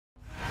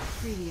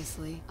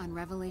Previously on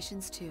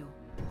Revelations 2.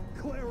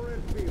 Claire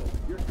Redfield,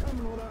 you're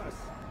coming with us.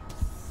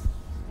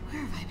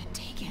 Where have I been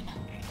taken?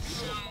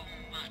 So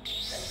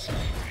much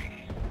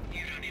suffering.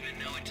 You don't even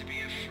know what to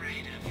be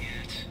afraid of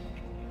yet.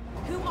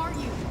 Who are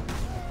you?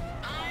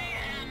 I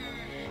am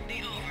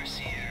the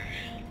Overseer.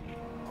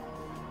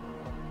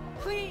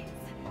 Please,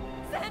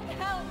 send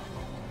help!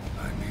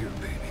 I'm here,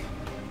 baby.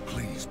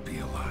 Please be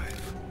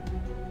alive.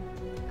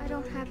 I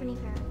don't have any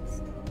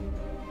parents.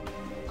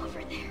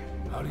 Over there.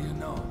 How do you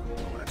know?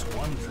 Well, that's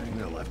one thing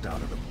they're left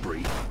out of the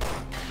brief.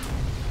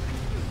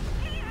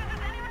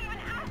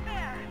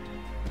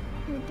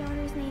 Your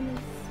daughter's name is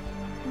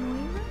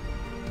Moira?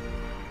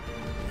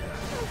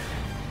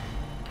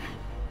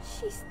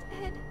 She's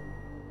dead.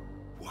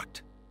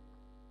 What?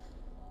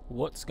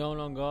 What's going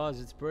on,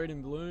 guys? It's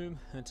Braden Bloom,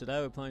 and today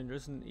we're playing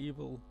Resident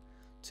Evil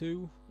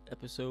 2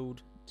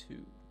 Episode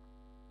 2.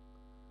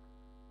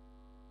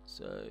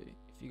 So,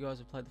 if you guys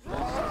have played the first...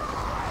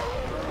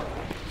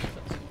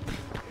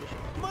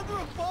 Mother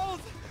of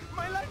balls!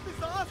 My life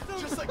is awesome!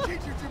 Just like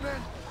KG2,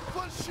 man.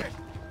 Fun shit.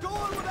 Go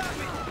on without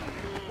me!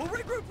 We'll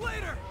regroup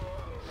later!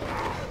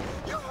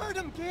 You heard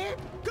him, Gabe!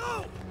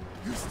 Go!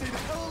 You stay the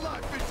hell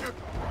alive, Bishop.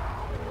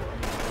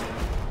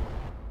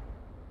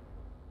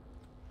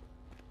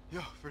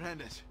 Yo,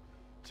 Fernandez.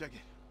 Check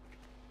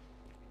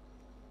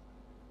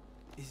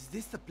it. Is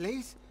this the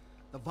place?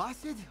 The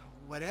Vassid?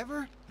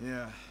 Whatever?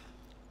 Yeah.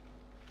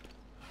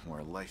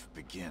 Where life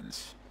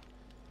begins.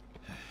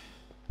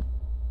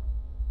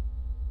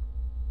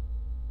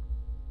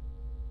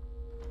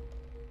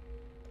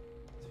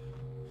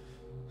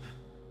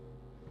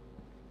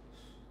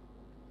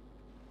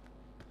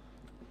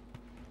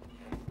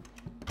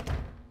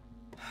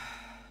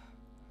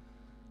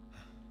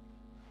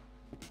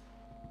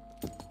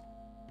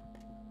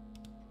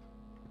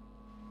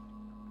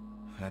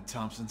 At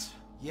Thompson's?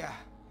 Yeah.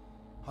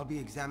 I'll be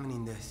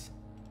examining this.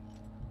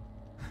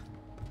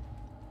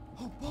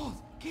 Oh, balls!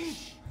 Gabe!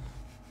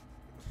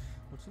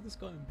 What's with this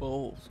guy in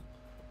balls?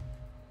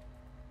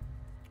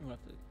 I'm gonna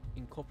have to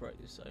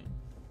incorporate this soon.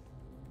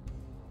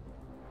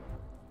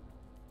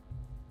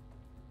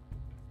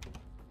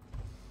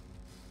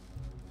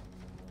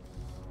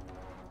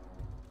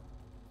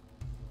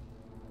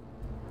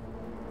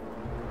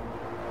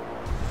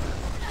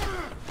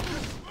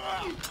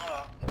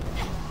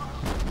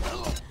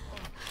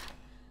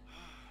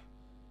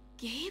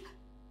 Gabe?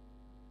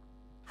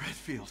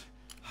 Redfield.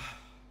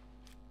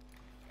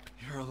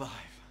 You're alive.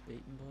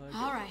 Beaten by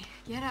a All girl. right,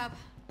 get up.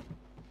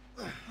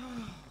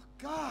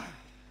 God!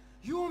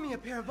 You owe me a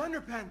pair of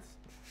underpants!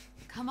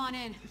 Come on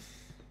in.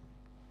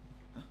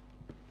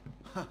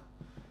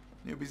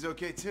 Newbie's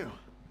okay too.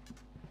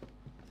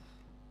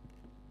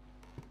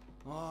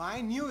 Oh, I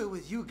knew it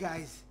was you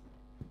guys.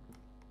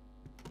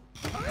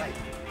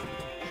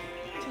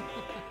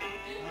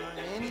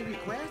 Any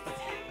requests?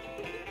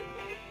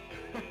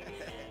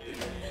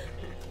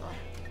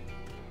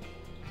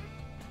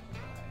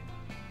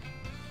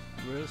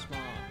 Real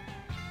smart.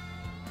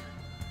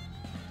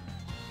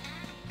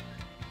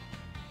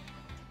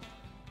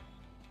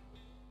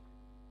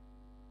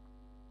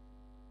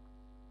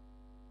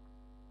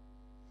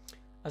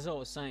 As I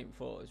was saying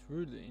before, I was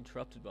rudely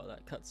interrupted by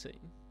that cutscene.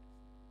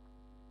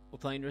 We're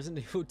playing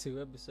Resident Evil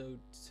 2 Episode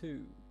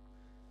 2.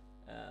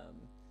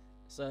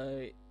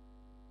 So,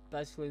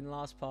 basically in the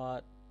last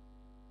part,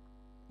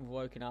 we've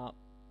woken up,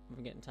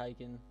 we're getting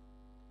taken,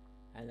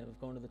 and then we've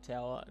gone to the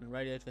tower and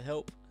radioed for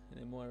help, and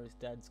then Moira's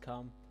dad's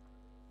come.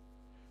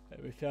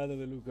 And we found the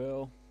little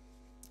girl,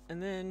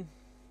 and then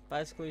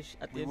basically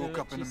at the We end woke of it,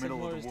 up in she the said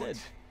middle of Moira's the dead.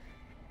 woods.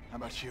 How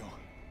about you?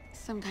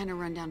 Some kind of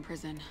rundown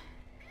prison.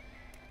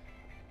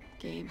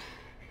 Gabe.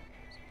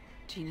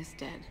 Gina's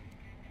dead.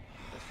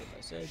 That's what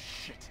they said.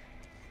 Shit.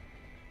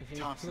 If you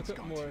Thompson's look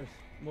at gone too.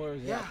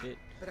 Moira's Yeah, outfit,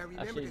 but I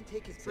remember actually, to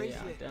take his see,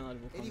 bracelet.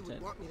 downloadable Eddie would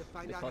content, want me to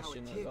find the out how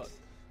costume it that I got. ticks.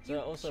 So I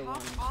also won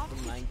Chop off from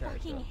the his main character,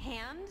 fucking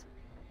hand?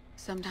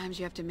 Sometimes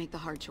you have to make the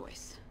hard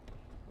choice.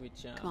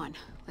 which Come on,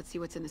 let's see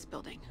what's in this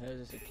building. hers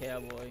is a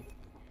cowboy,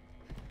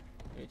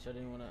 which I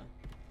didn't want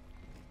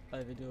to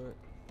overdo it.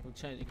 We'll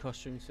change the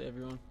costumes for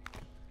everyone.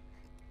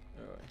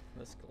 Alright,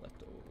 let's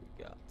collect all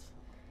we got.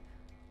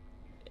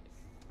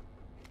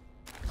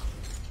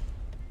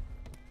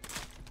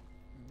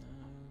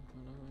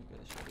 No, got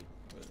a shotty.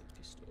 Where's the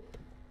pistol?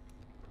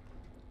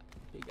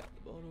 Big up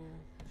the bottle.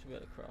 Should be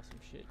able to craft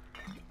some shit.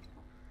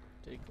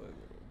 Decoy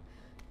bottle.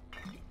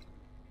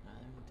 Nah,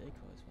 there are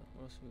decoys.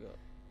 What else we got?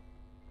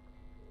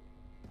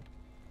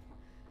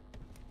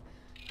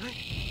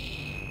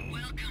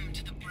 Welcome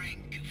to the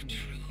brink of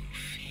true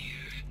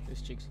fear.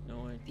 This chick's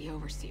annoying. The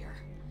Overseer.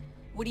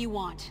 What do you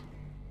want?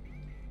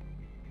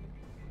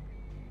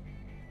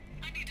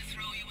 I need to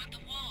throw you at the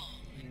wall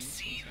and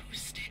see who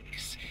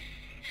sticks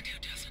and who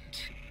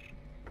doesn't.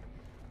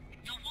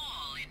 The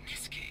wall, in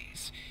this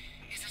case,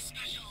 is a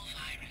special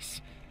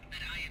virus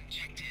that I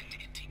injected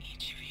into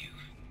each of you.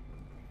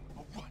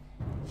 A what?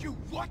 You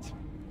what?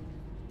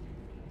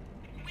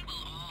 We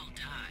will all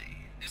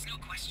die. There's no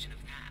question of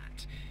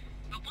that.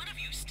 But one of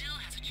you still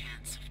has a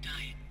chance of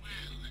dying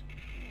well.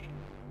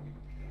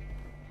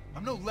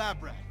 I'm no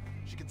lab rat.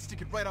 She can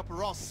stick it right up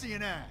her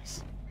all-seeing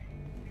ass.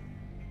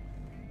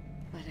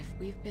 But if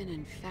we've been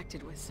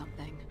infected with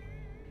something...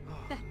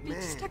 That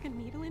bitch stuck a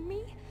needle in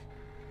me?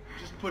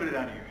 Just put it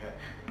out of your head.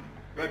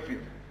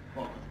 Redfield,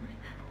 walk with me.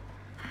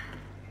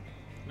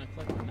 Can I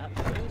collect the map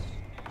first?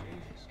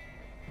 Jesus.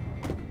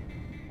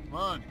 Come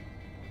on.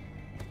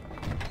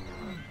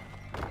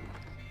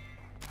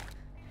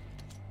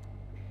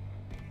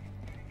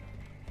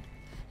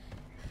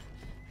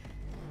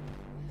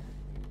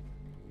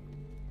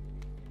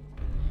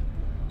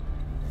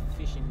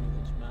 Fishing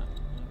village map. I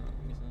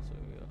guess that's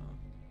where we are.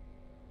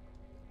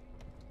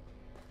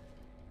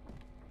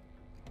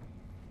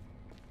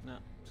 No,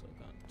 so I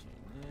can't turn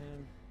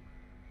them.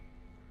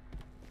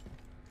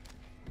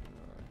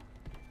 Alright.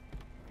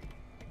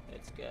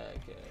 Let's go.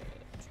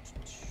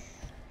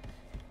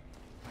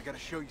 I gotta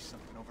show you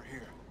something over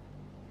here.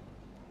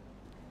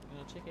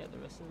 Gonna check out the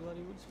rest of the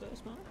bloody woods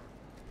first, Mark?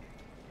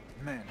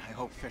 Man, I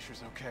hope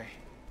Fisher's okay.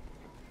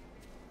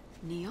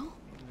 Neil?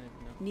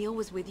 Maybe not. Neil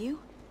was with you?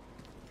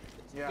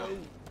 Yeah. Go.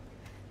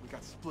 We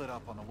got split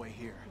up on the way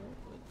here.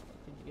 What the fuck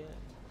did you get?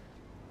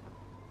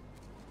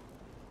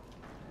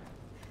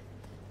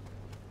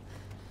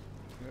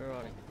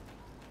 Alrighty.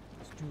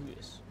 Let's do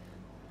this.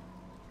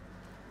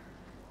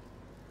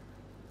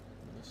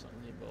 There's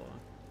something nearby.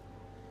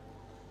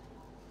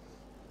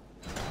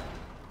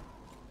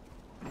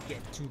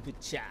 Get to the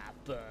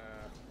chopper.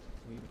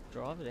 We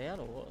drive it out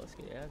or what? Let's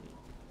get out of here.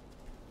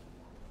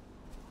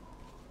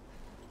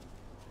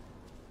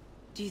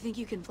 Do you think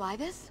you can fly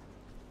this?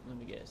 Let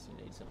me guess, you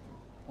need something.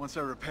 Once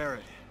I repair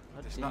it,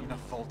 God there's not damn.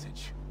 enough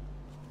voltage.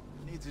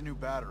 It needs a new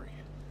battery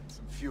and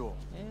some fuel.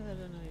 Yeah, I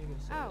don't know you're gonna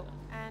say Oh,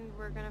 that. and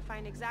we're gonna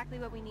find exactly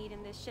what we need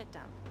in this shit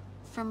dump.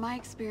 From my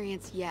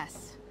experience,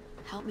 yes.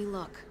 Help me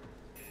look.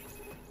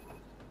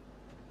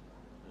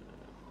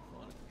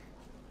 Fine.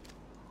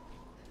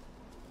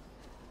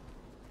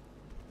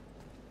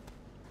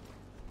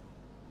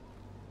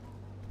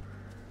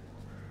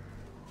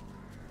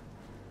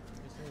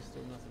 Guess there's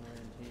still nothing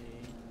around here.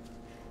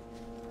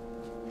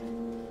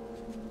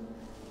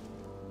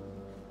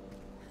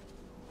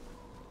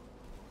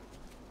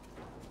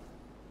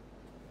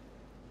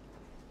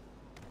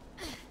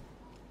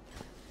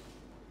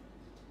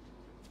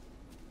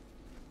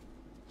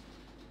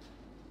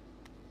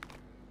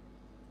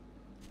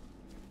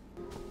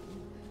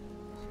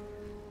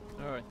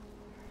 Alright.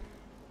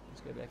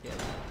 Let's go back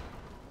out.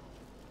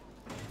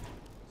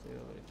 See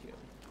what we kill.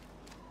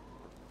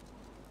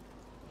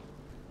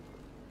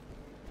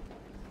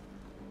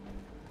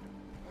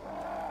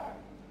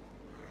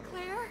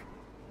 Claire?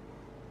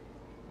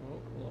 Oh,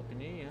 lock in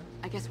here.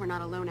 I guess we're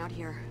not alone out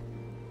here.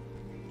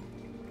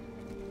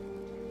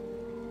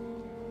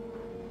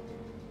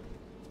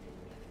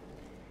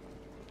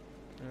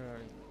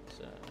 Alright,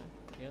 so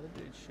the other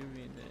dude should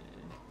be in there.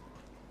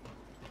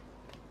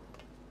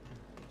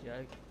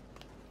 Joke.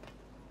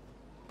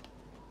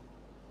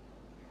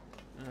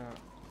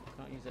 Alright,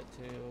 can't use that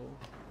till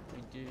we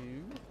do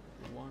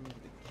one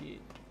with the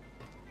kid.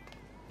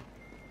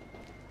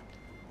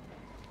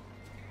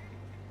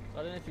 So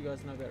I don't know if you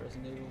guys know about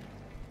Resident Evil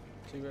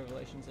 2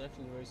 Revelations. They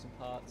actually release some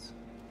parts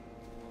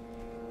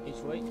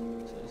each week.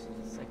 So this is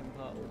the second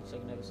part or the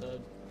second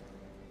episode.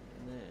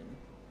 And then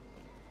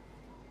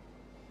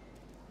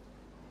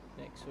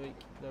next week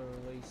they'll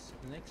release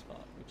the next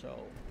part, which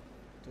I'll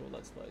do a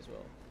let's play as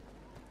well.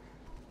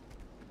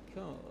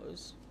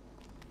 Because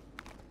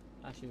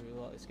I actually really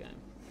like this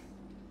game.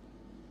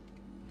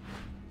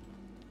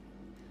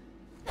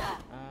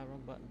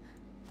 Wrong button.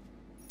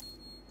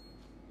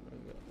 What do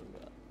we got? What do we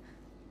got?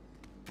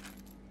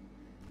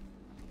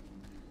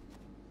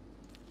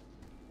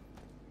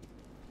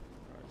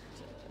 Right,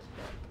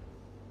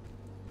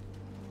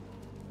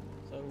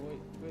 so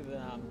with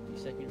your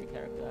secondary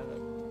character, I have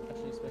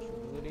actually special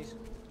abilities.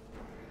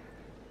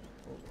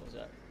 What was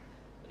that?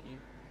 Is that you?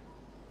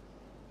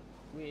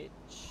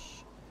 Which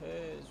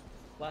hers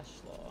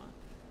flashlight.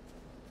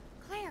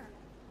 Claire,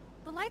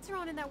 the lights are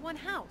on in that one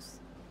house.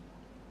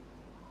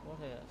 What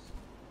house?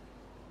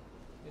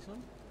 This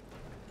one?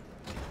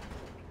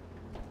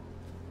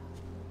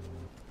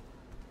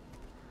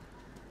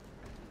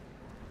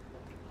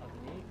 Up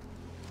in here?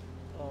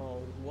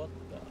 Oh, what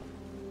the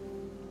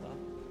fuck?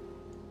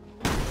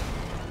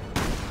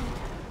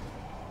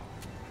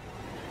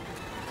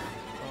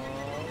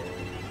 Oh,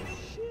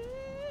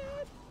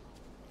 shit!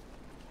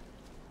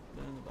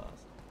 Burn the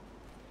bastard.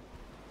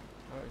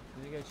 Alright,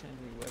 let me go change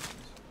my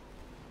weapons.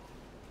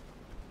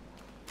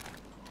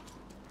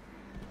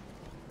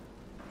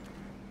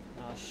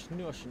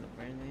 Knew I shouldn't have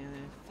ran down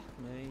there. Fuck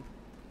me.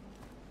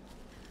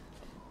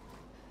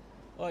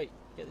 Oi,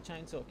 get the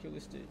chainsaw, kill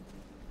this dude.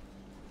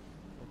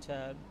 Or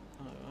tab.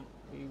 Alright,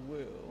 we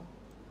will.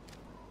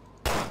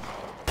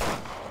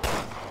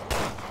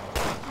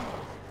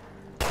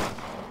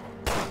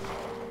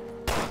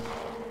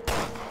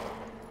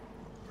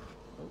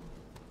 Oh,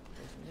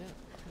 chase me down.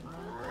 Come on.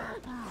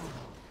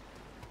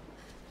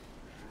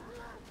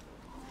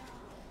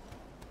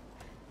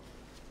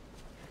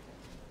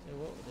 So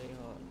what were they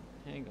hiding?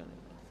 Handgun.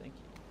 Thank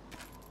you.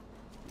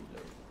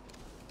 Reload.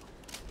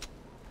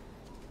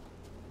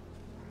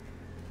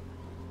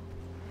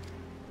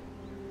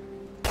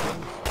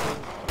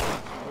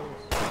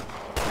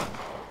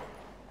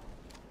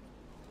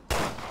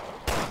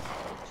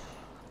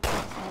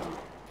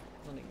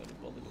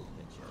 bother doing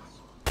headshots.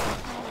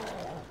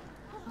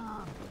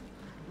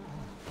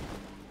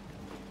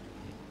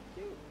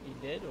 You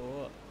dead or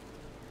what?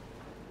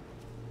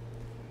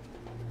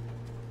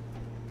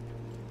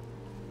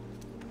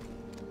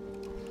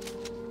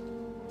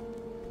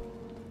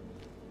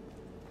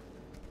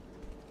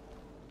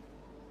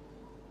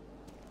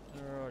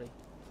 Alrighty,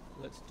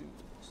 let's do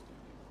this.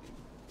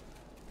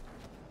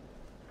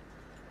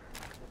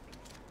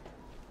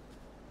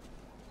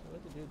 So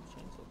what to do with the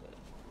chainsaw blade?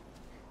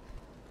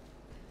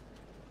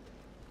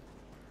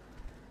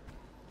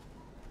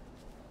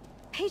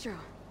 Pedro!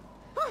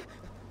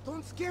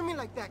 Don't scare me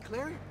like that,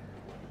 Claire.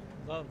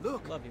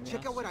 Look, you,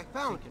 check out what I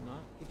found.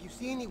 If you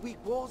see any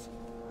weak walls,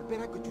 I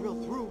bet I could drill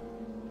through.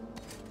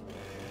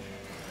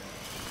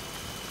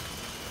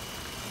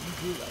 You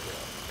do that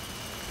well.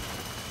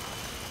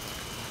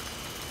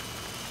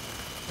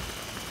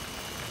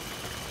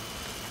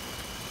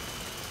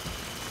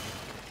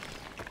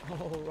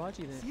 Oh,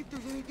 righty then. See if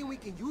there's anything we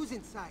can use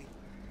inside.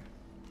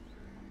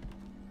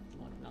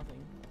 Like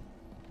nothing.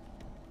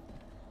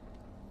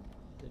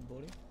 Dead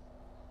body.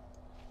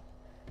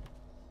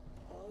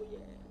 Oh yeah.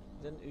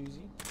 Is that an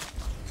Uzi?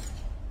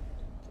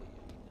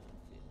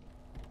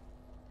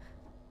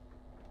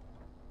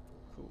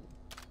 Cool.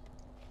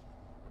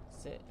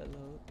 Say hello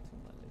to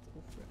my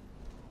little friend.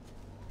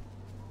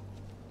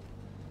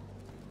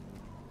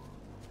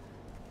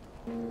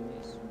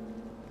 Yes.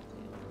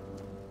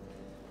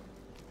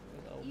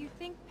 You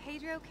think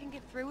Pedro can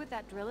get through with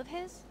that drill of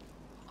his?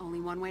 Only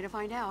one way to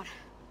find out.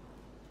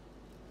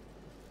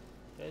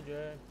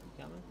 Pedro, you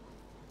coming?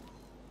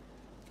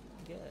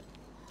 Get it.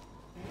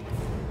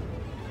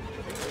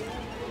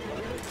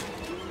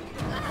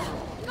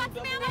 Got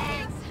some ammo!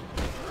 Thanks!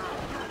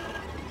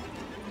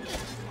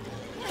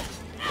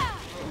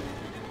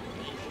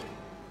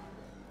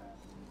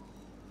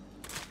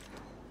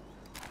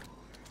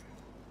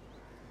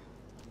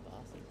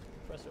 Bastard.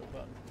 Press a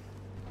button.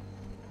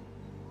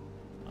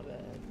 My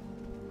bad.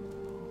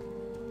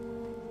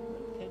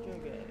 Where did Pedro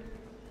go?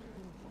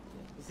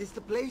 Is this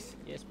the place?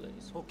 Yes,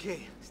 please.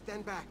 Okay,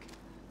 stand back.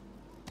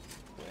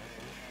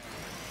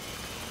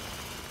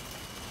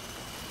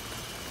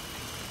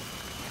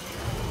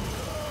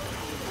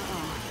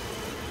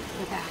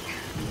 We're back.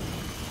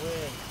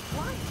 Where?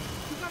 What?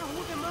 You gotta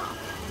hold him up.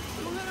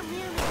 Don't let him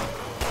near me.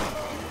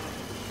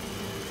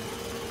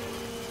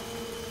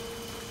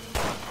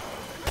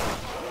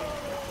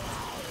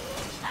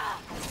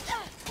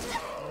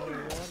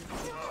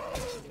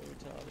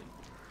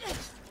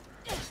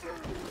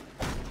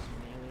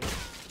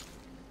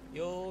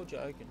 You're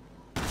joking.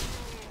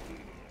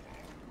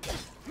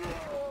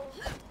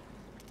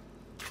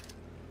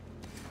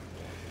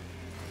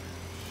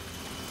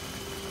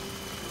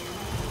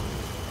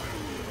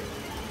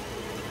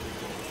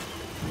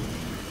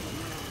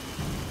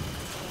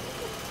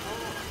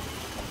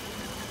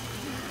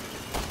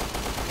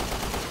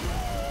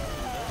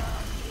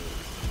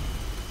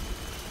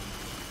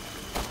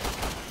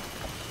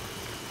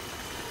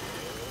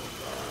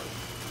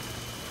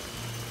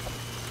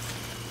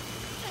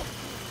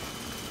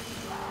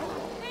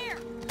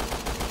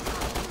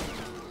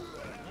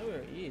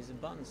 The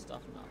button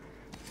stuff now.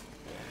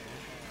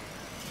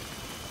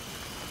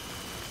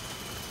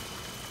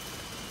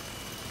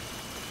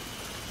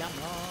 Come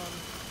on.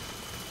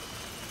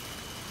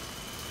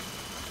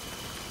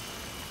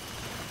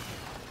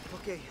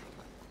 Okay,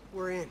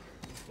 we're in.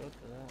 Go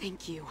for that.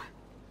 Thank you.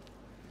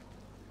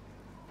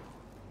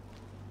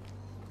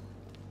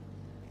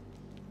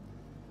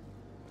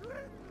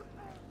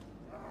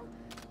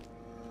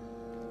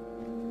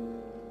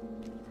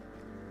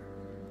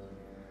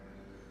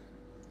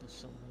 There's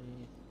something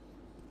here.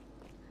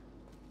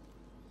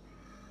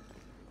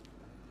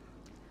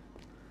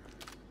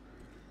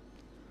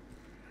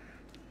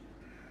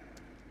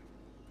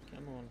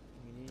 Come on,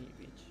 we need you,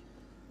 bitch.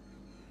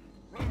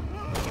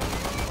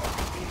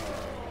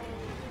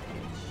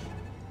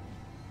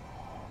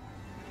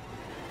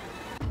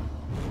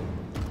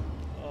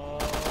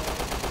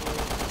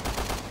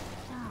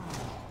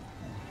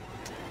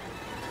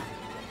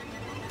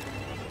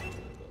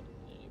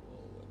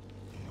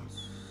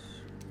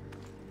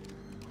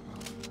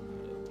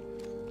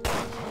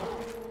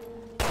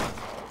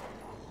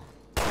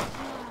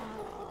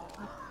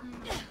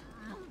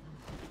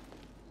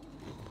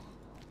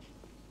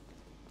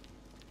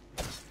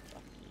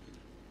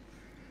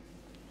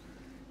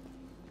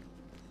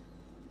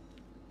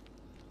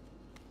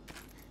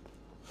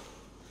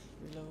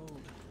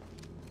 Reload.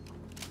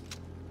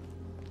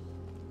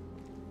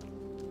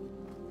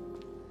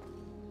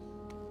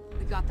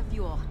 We got the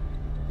fuel.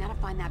 Now to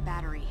find that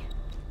battery.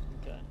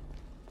 Okay.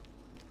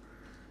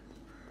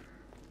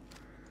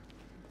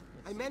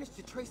 I managed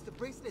to trace the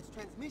bracelet's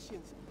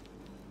transmissions.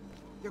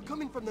 They're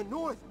coming from the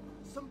north.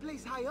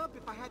 Someplace high up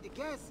if I had to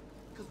guess.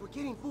 Because we're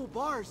getting full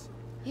bars.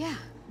 Yeah,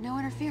 no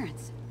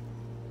interference.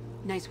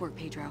 Nice work,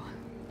 Pedro.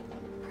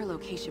 Her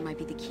location might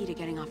be the key to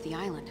getting off the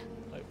island.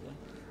 Hopefully.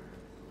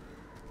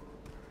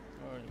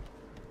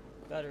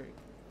 Alrighty. Battery.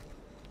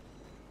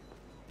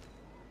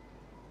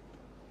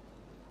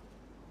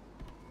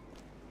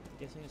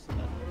 guessing it's that.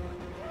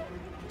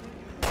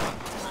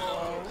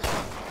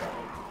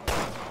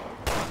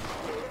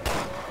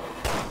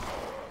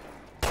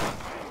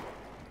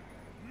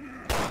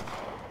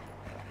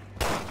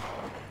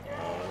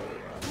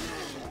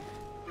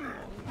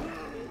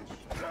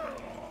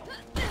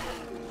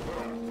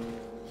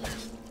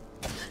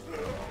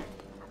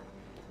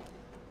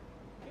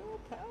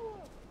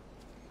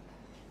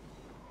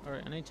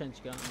 Alright, I need to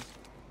change guns.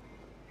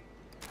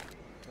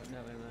 Got no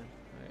ammo.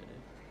 Alright,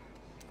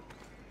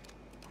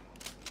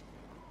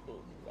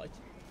 alright.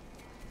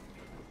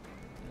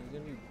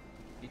 There's gonna be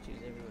bitches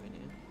everywhere in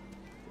here.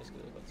 Just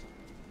because I've got some.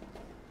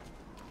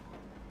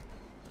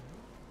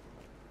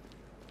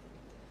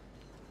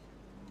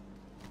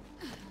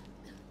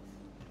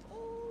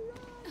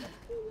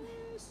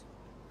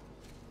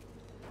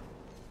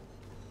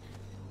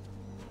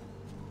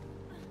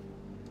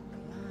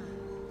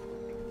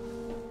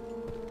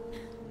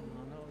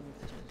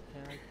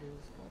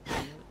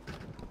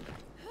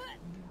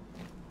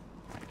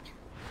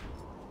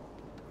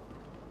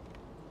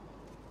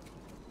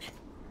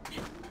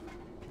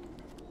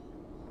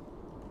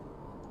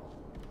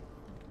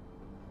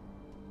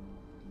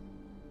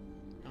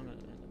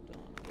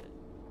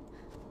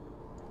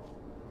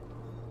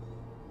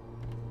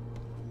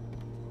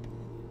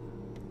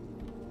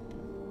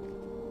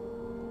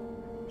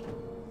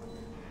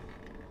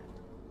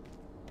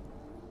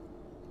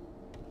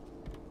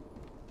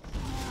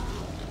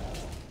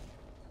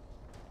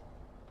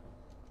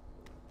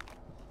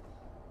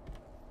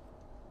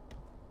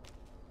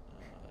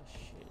 Alright, let's do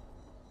this.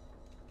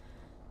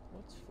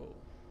 What's full?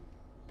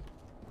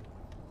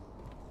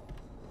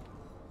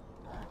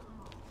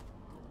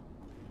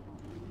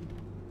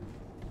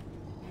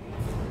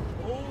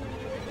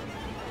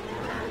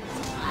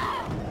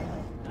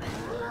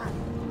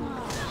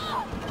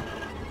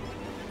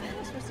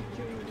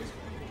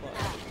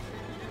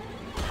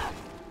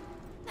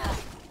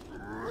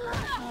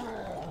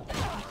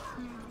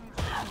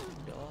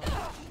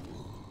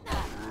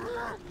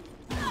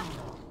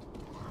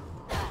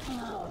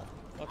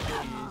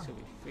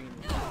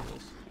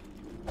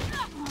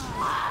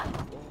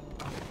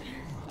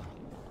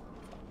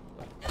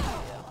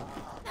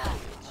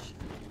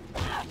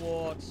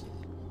 What?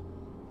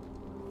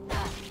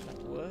 That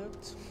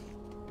worked.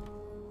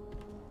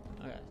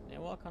 Okay, now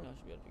why can't I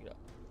should be able to pick it up?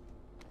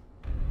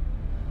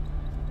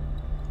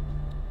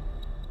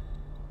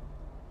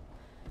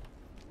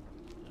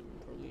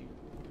 Probably.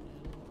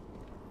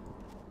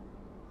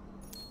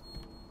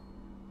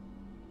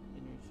 I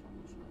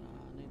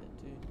need that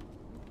too.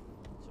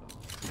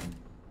 Sorry.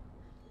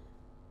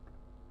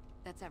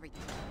 That's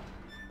everything.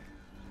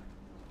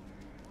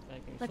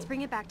 Okay, Let's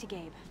bring it back to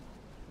Gabe.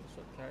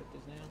 Swap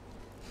characters now.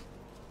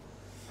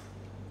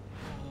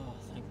 Oh,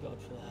 thank God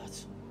for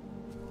that.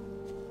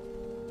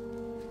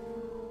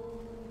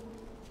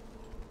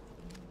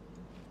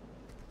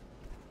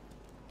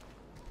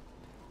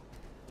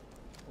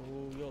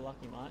 Oh, you're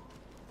lucky, mate.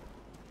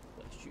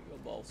 Let's shoot your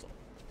balls off.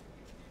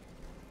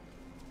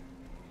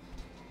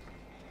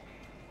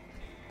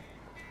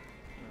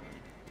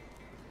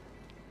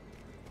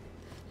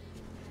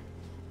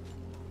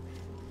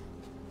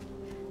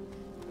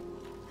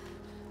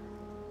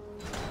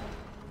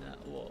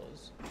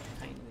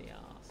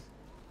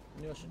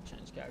 I knew I should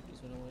change characters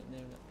when I went in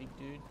there with that big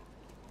dude.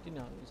 Didn't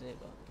know he was there,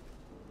 but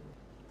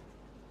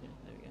yeah,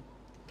 there we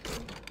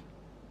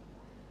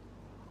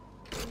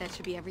go. That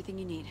should be everything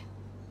you need.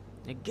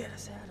 Now get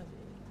us out of here.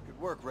 Good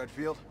work,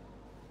 Redfield.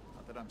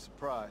 Not that I'm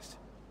surprised.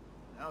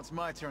 Now it's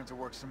my turn to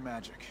work some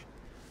magic.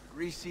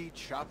 Greasy,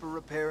 chopper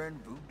repairing,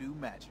 voodoo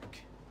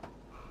magic.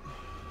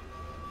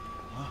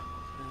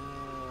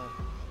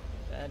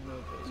 Bad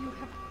move. You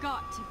have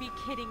got to be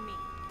kidding me.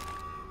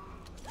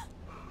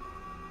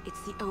 It's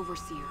the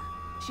Overseer.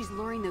 She's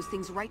luring those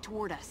things right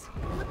toward us.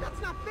 But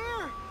that's not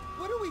fair!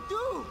 What do we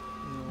do?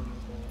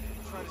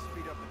 Try to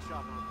speed up the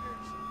chopper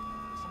repairs.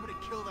 Somebody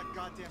kill that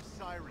goddamn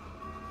siren.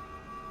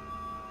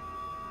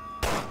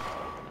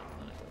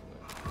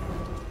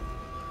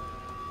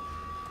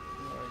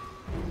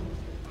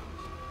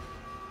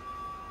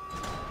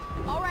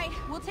 All right,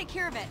 we'll take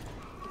care of it.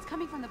 It's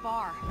coming from the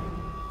bar.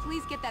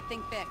 Please get that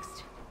thing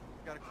fixed.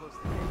 Gotta close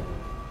the gate.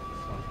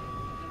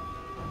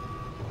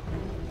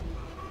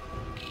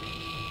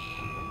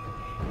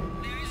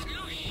 There is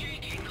no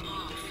shaking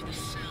off the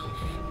self,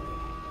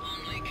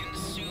 only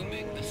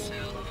consuming the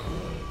self.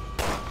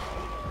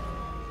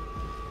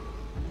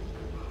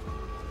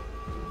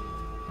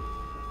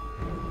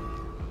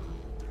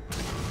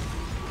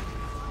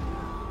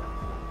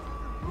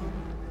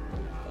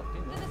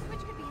 Then the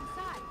switch could be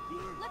inside.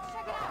 Let's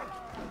check it out.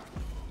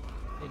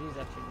 It is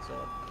actually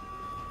inside.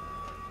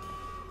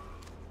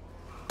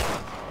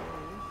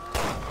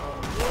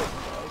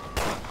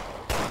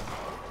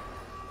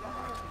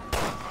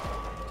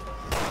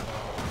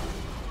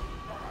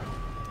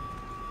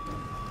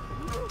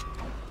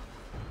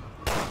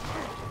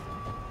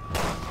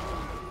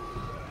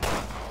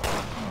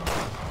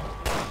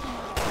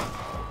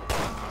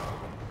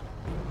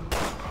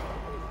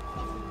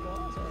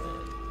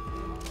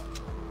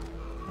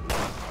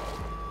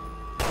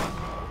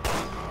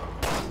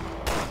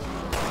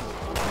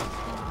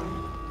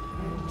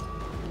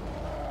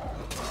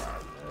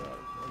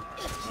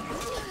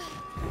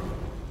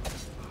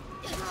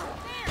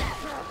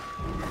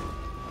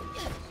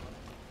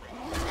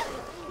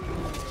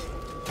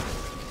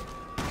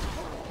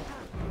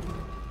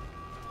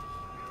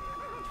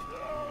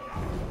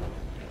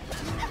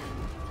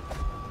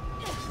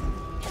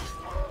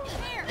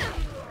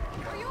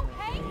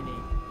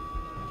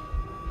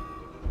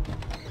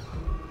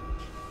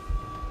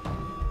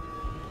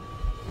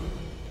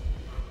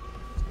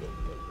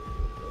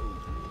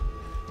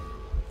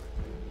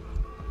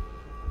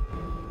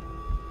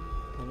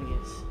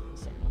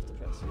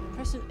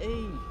 press an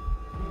E.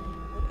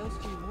 What else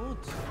do you want?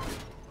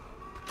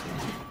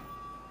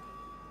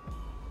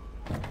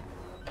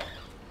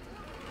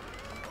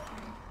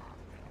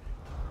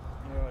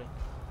 Alright.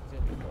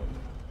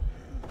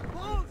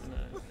 Balls!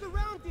 We're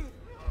surrounded!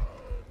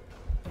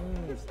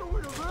 There's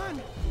nowhere to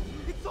run!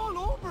 It's all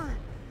over!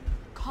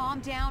 Calm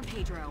down,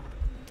 Pedro.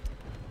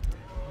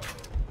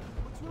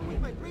 What's wrong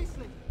with my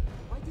bracelet?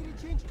 Why did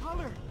it change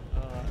color?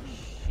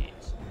 Shit.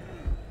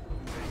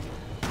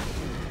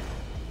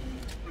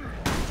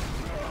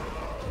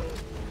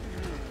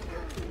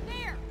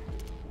 There!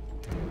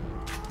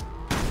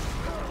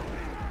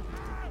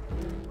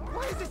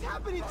 Why is this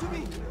happening to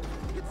me?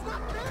 It's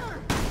not fair!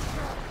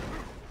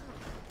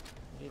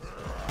 It's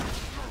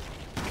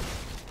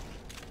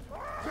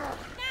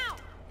Now!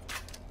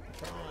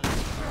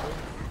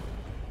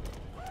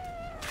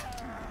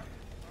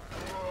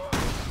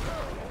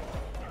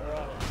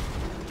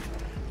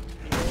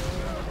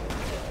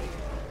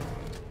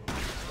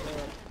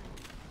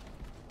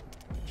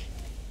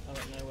 I've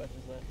got no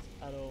weapons left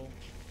at all.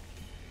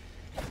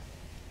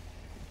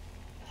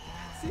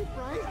 Safe,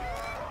 right?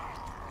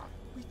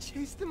 We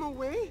chased them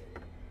away?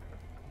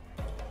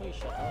 Please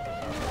shut up.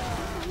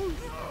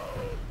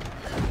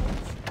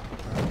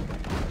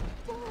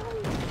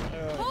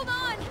 Hold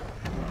on!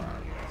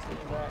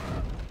 Sitting back.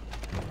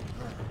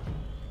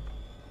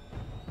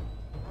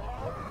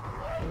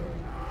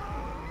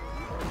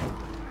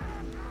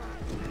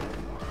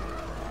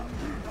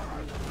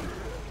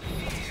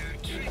 Fear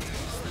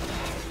triggers the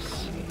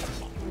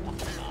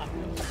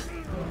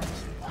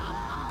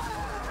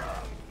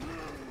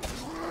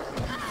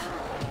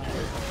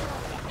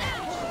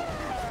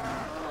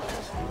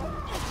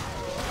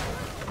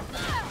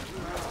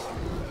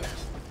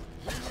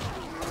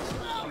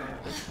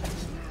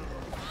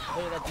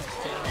Look at that dude's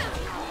tail.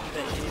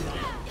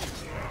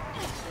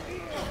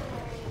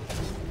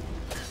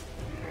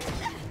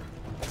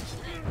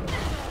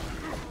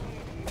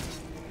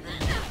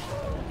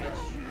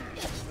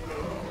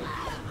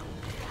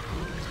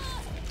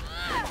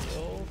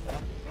 Oh,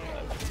 fuck.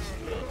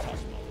 Don't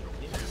touch my little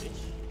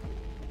bitch.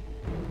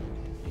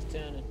 He's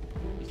turning.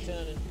 He's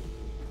turning.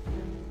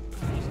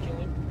 Just kill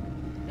him.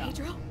 No.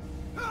 Pedro?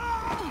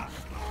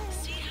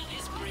 See how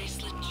his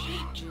bracelet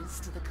changes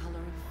to the color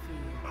of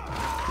fear.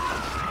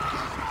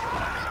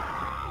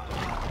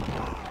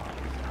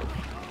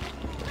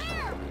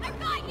 There! I've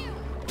got you!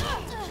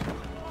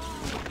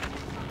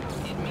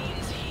 It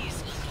means he's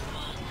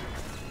not the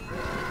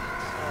one.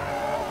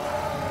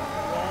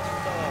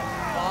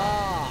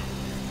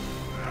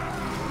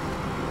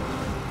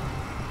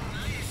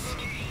 My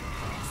escape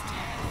is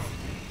death,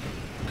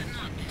 but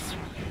not this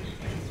one.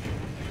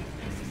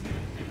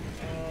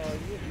 Oh,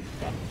 you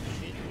fucking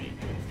shit me.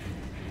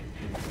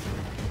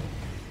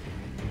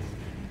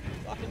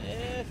 Fucking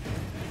F.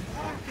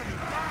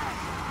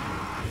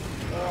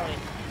 Alright,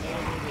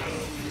 gotta do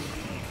this.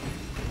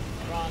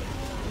 Run.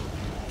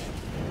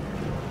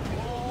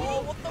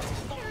 Oh, what the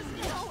fuck? There's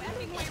no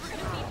effing way we're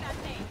gonna beat that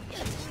thing!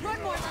 Run,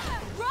 Marla!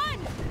 Run!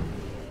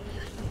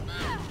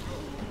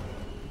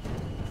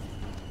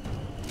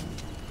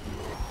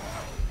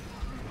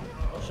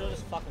 Or should I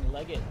just fucking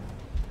leg it?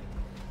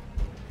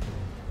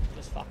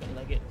 Just fucking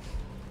leg it.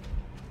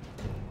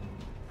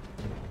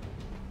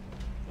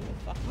 Who the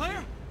fuck?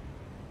 Claire!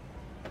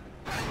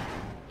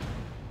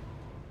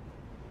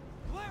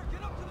 Claire,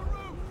 get up to the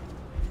roof!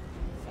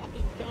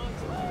 Fucking cunt.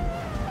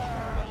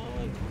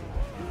 Going.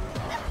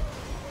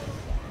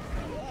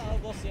 Oh,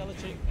 I've lost the other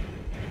chick.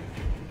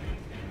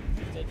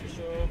 She's dead for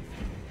sure.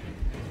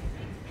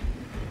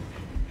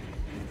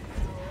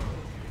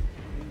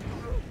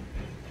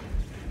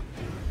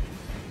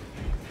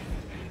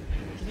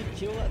 Can you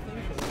kill that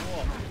thing for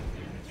what?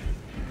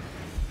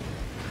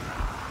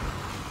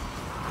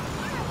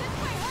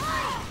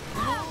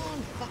 Come on,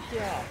 fuck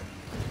yeah.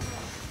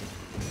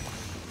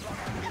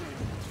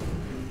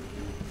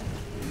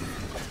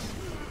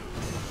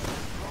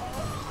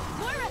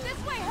 Moira, this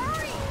way!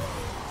 Hurry!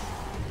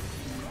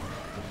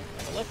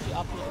 I left you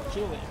up here to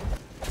kill him.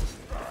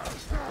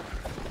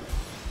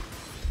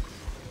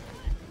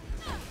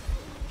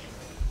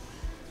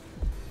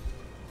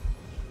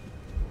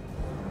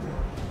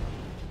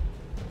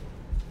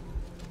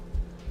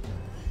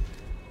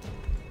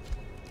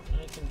 I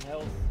need some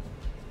health.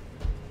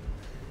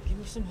 Give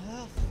me some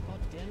health. God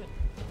damn it.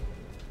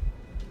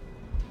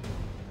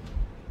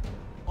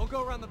 I'll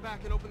go around the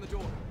back and open the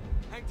door.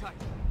 Hang tight.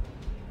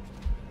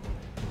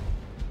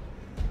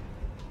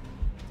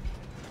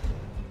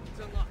 It's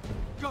unlocked.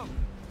 Go!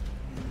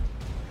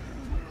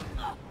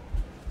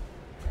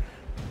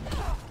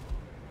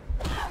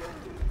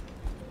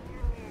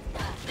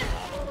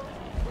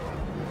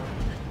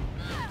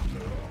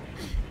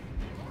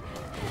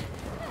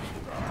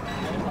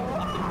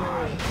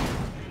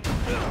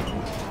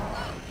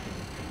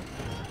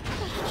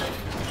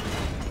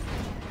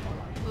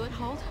 Will it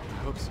hold? I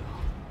hope so.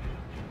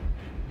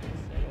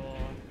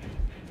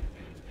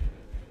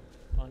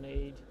 I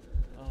need.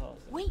 Oh,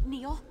 Wait,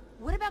 Neil.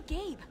 What about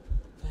Gabe?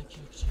 thank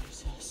you,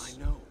 Jesus.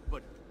 I know,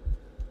 but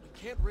we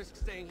can't risk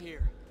staying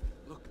here.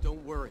 Look,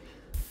 don't worry.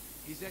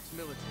 He's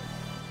ex-military.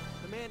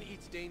 The man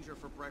eats danger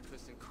for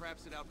breakfast and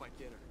craps it out by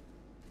dinner.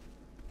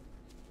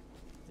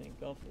 Thank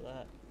God for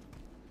that.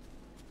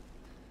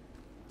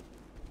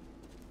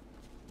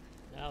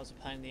 That was a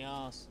pain in the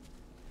ass.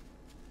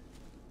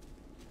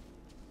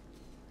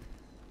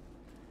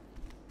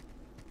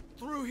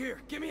 Through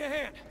here! Give me a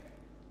hand!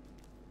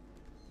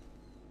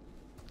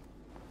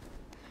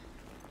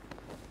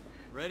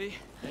 Ready?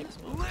 Thanks,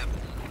 Mom. Lift!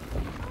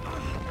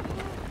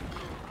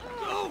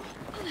 Go!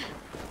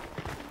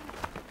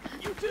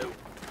 You too!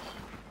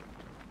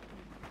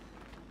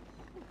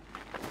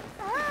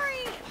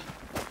 Hurry!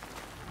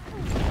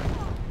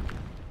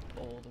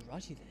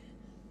 Alrighty then.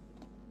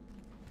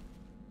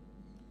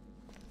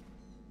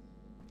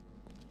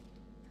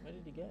 Where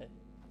did he go?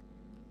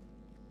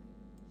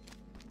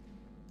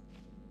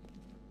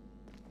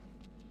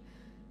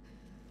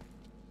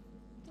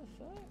 What the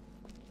fuck?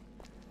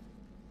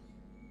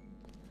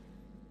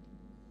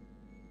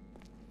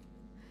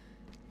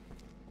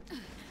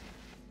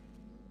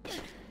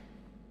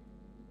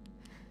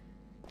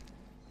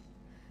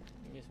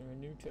 I guess we're in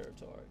new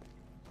territory.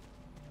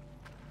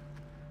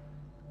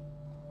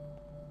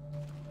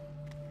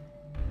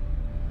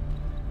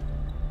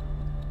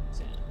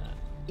 Sound that.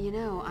 You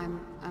know,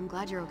 I'm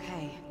glad you're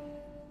okay.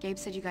 Gabe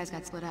said you guys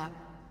got split up.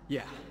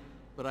 Yeah,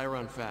 but I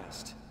run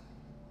fast.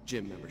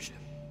 Gym membership.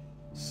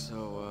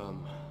 So,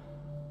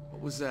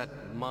 what was that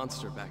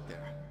monster back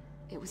there?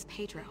 It was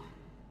Pedro.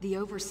 The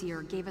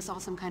Overseer gave us all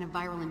some kind of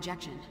viral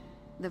injection.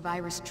 The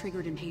virus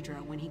triggered in Pedro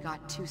when he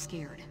got too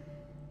scared.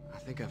 I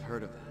think I've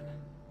heard of that.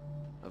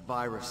 A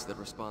virus that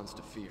responds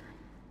to fear.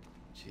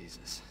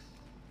 Jesus.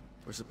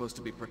 We're supposed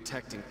to be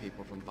protecting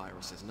people from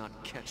viruses,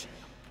 not catching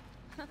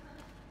them.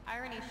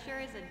 Irony sure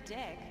is a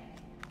dick.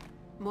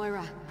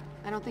 Moira,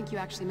 I don't think you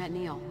actually met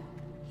Neil.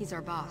 He's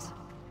our boss.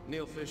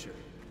 Neil Fisher.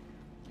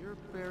 You're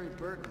Barry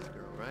Burton's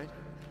girl, right?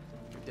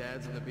 Your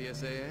dad's in the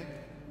BSAA?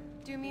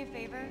 Do me a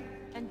favor,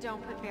 and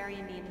don't put Barry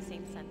and me in the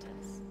same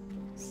sentence,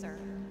 sir.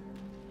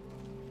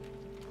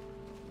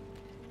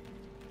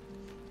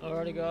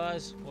 Alrighty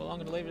guys, well I'm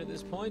going to leave it at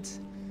this point.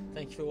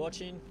 Thank you for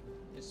watching.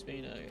 It's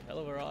been a hell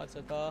of a ride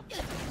so far.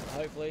 So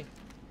hopefully,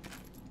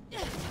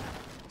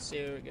 see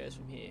where it goes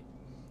from here.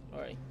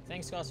 Alright,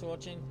 thanks guys for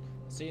watching.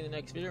 See you in the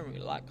next video. Remember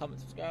to like, comment,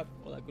 subscribe,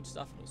 all that good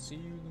stuff. And I'll see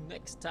you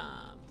next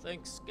time.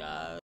 Thanks guys.